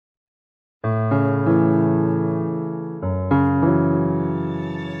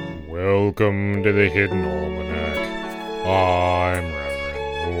Welcome to the Hidden Almanac. I'm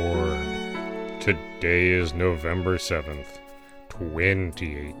Reverend Lord. Today is November 7th,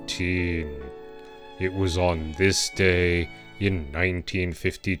 2018. It was on this day in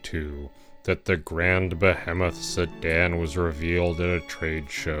 1952 that the Grand Behemoth sedan was revealed at a trade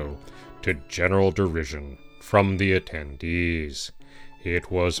show to general derision from the attendees.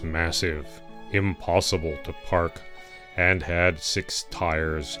 It was massive, impossible to park, and had 6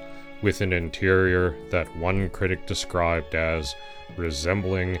 tires, with an interior that one critic described as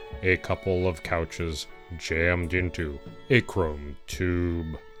resembling a couple of couches jammed into a chrome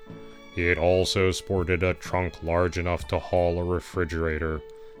tube. It also sported a trunk large enough to haul a refrigerator,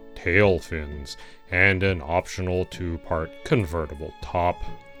 tail fins, and an optional 2-part convertible top.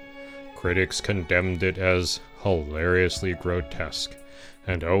 Critics condemned it as hilariously grotesque,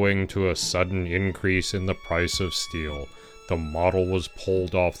 and owing to a sudden increase in the price of steel, the model was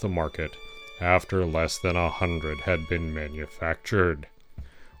pulled off the market after less than 100 had been manufactured.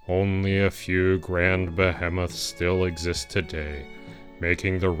 Only a few Grand Behemoths still exist today,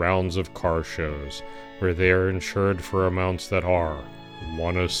 making the rounds of car shows, where they are insured for amounts that are,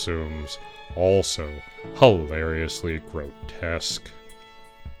 one assumes, also hilariously grotesque.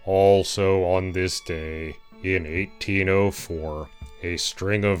 Also on this day, in 1804, a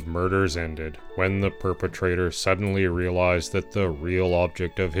string of murders ended when the perpetrator suddenly realized that the real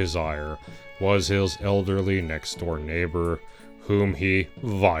object of his ire was his elderly next-door neighbor, whom he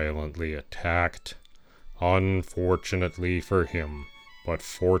violently attacked. Unfortunately for him, but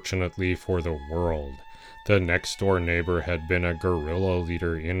fortunately for the world, the next-door neighbor had been a guerrilla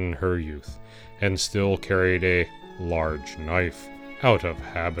leader in her youth, and still carried a large knife out of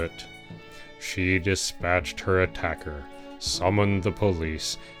habit. She dispatched her attacker, summoned the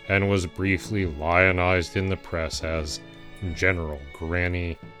police, and was briefly lionized in the press as General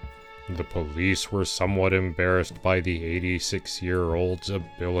Granny. The police were somewhat embarrassed by the 86-year-old's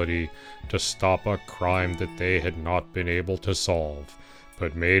ability to stop a crime that they had not been able to solve,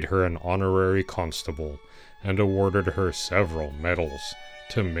 but made her an honorary constable and awarded her several medals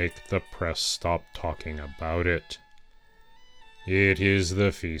to make the press stop talking about it. It is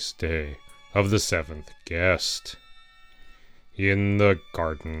the feast day of the 7th guest. In the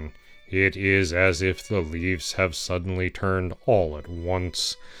garden, it is as if the leaves have suddenly turned all at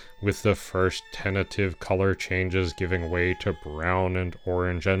once, with the first tentative color changes giving way to brown and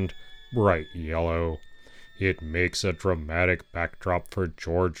orange and bright yellow. It makes a dramatic backdrop for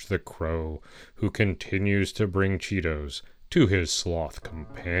George the Crow, who continues to bring Cheetos to his sloth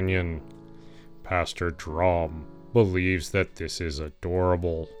companion. Pastor Drom believes that this is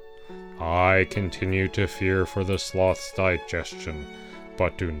adorable. I continue to fear for the sloth's digestion,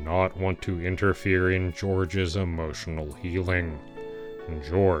 but do not want to interfere in George's emotional healing.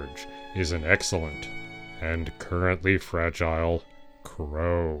 George is an excellent, and currently fragile,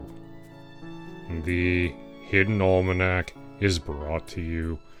 crow. The Hidden Almanac is brought to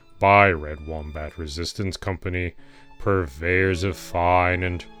you by Red Wombat Resistance Company, purveyors of fine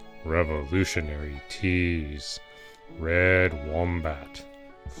and revolutionary teas. Red Wombat.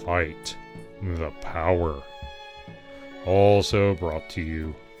 Fight the power. Also brought to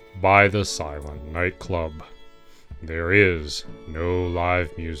you by the Silent Nightclub. There is no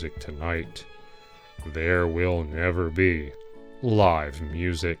live music tonight. There will never be live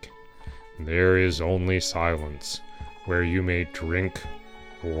music. There is only silence, where you may drink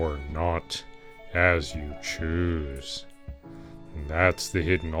or not, as you choose. That's the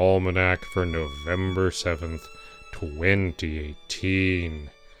Hidden Almanac for November 7th, 2018.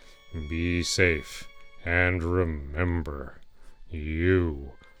 Be safe, and remember,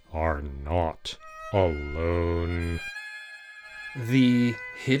 you are not alone. The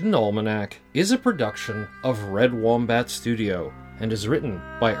Hidden Almanac is a production of Red Wombat Studio and is written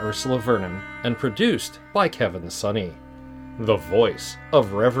by Ursula Vernon and produced by Kevin Sonney. The voice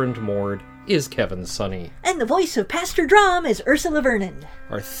of Reverend Mord is Kevin Sonney. And the voice of Pastor Drom is Ursula Vernon.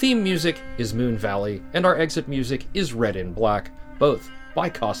 Our theme music is Moon Valley, and our exit music is Red in Black, both by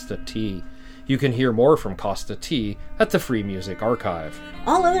Costa T. You can hear more from Costa T at the Free Music Archive.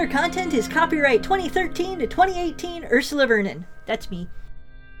 All other content is copyright 2013 to 2018 Ursula Vernon. That's me.